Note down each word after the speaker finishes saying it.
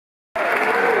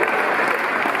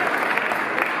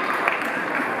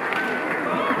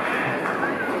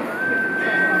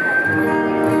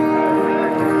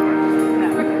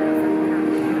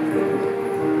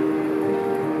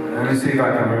see if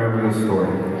I can remember this story.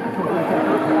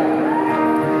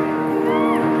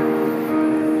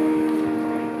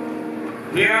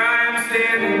 Here I am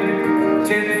standing 10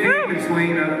 feet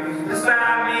between us,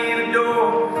 beside me the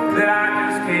door that I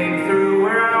just came through,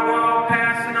 where I walk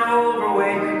past an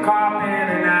overweight cop in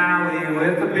an alley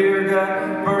with a beer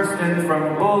gut bursting from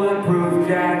a bulletproof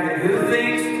jacket, who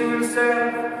thinks to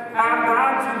himself, I've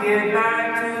got to get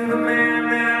back to the man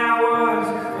that I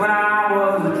was when I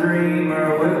was a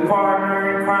dreamer, with a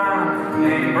partner in crime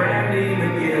named Brandy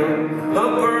McGill, a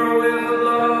girl with a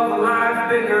love, a life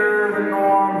bigger than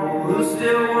normal, who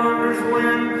still wonders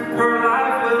when her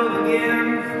life will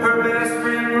begin. Her best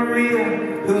friend Maria,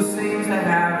 who seems to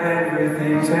have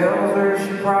everything, tells her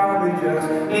she probably just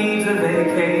needs a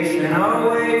vacation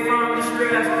away from the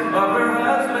stress of her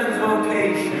husband's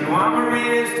vocation. While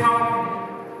Maria's talking,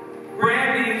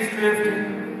 Brandy's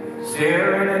drifting,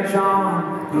 staring at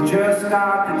John, who just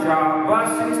got the job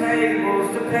busting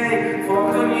tables to pay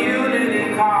for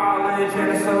community college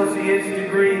and associate's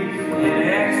degree in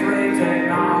X-ray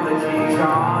technology.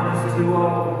 John is too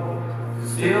old to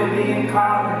still be in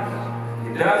college.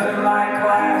 He doesn't like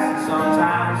class and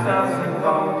sometimes doesn't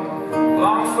go.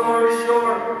 Long story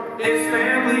short, his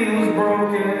family was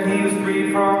broken. He was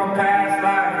free from a past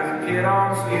life as a kid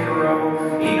on Skid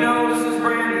Row. He notices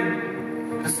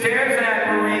Brandy, stares at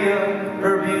Maria,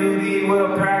 her beauty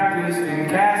well practiced in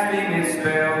casting its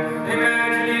spell.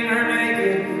 Imagining her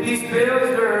naked, he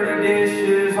spills dirty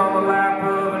dishes on the lap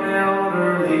of an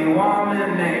elderly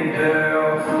woman named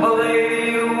Belle, a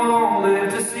lady who won't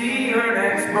live to see her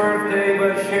next birthday,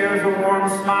 but shares a warm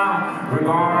smile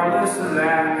regardless of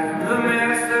that. The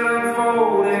mess that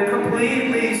unfolded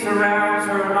completely surrounds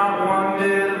her. Not one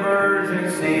bit of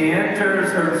urgency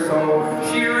enters her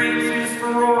soul. She reaches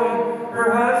for Roy,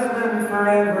 her husband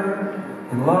forever,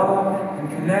 in love and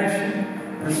connection,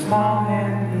 her small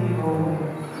hand he holds.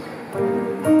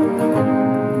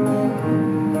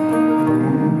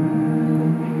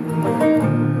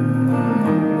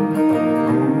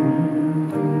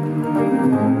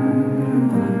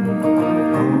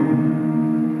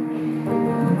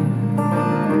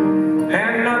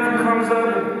 And nothing comes of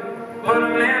it but a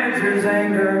manager's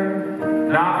anger,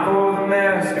 not for the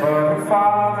mess, but her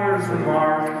father's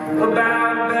remark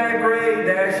about a bad grade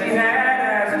that she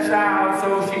had as a child.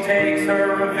 So she takes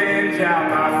her revenge out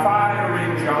by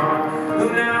firing John,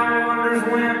 who now wonders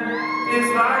when his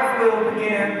life will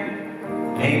begin.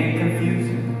 Ain't it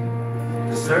confusing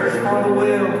to search for the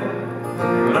will,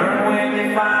 learn when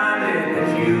you find it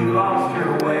that you lost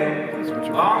your way?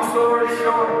 Long story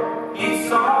short, you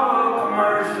saw a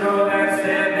commercial that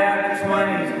said that the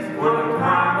 20s were the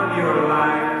prime of your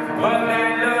life, but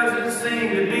that doesn't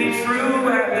seem to be true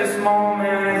at this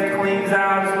moment, as he cleans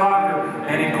out his locker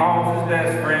and he calls his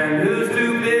best friend, who's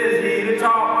too busy to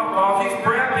talk cause he's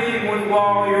prepping with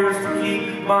lawyers to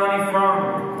keep money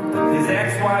from his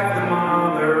ex-wife, the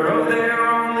mother of their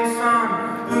only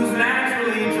son, who's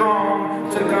naturally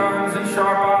drawn to guns and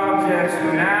sharp objects,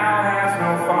 who now has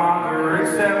no father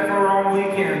except for on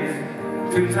weekends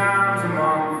 2 times a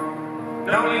month.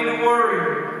 No need to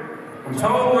worry, I'm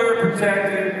told we're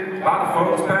protected by the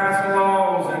folks passing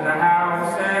laws in the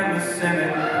House and the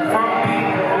Senate, from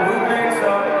people who mix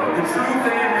up the truth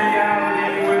and reality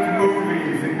with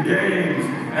movies and games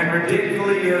and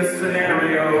ridiculous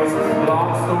scenarios.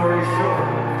 Long story short,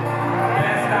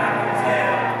 best I can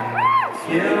tell,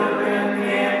 children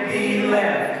can't be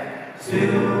left to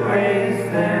raise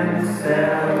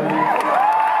themselves.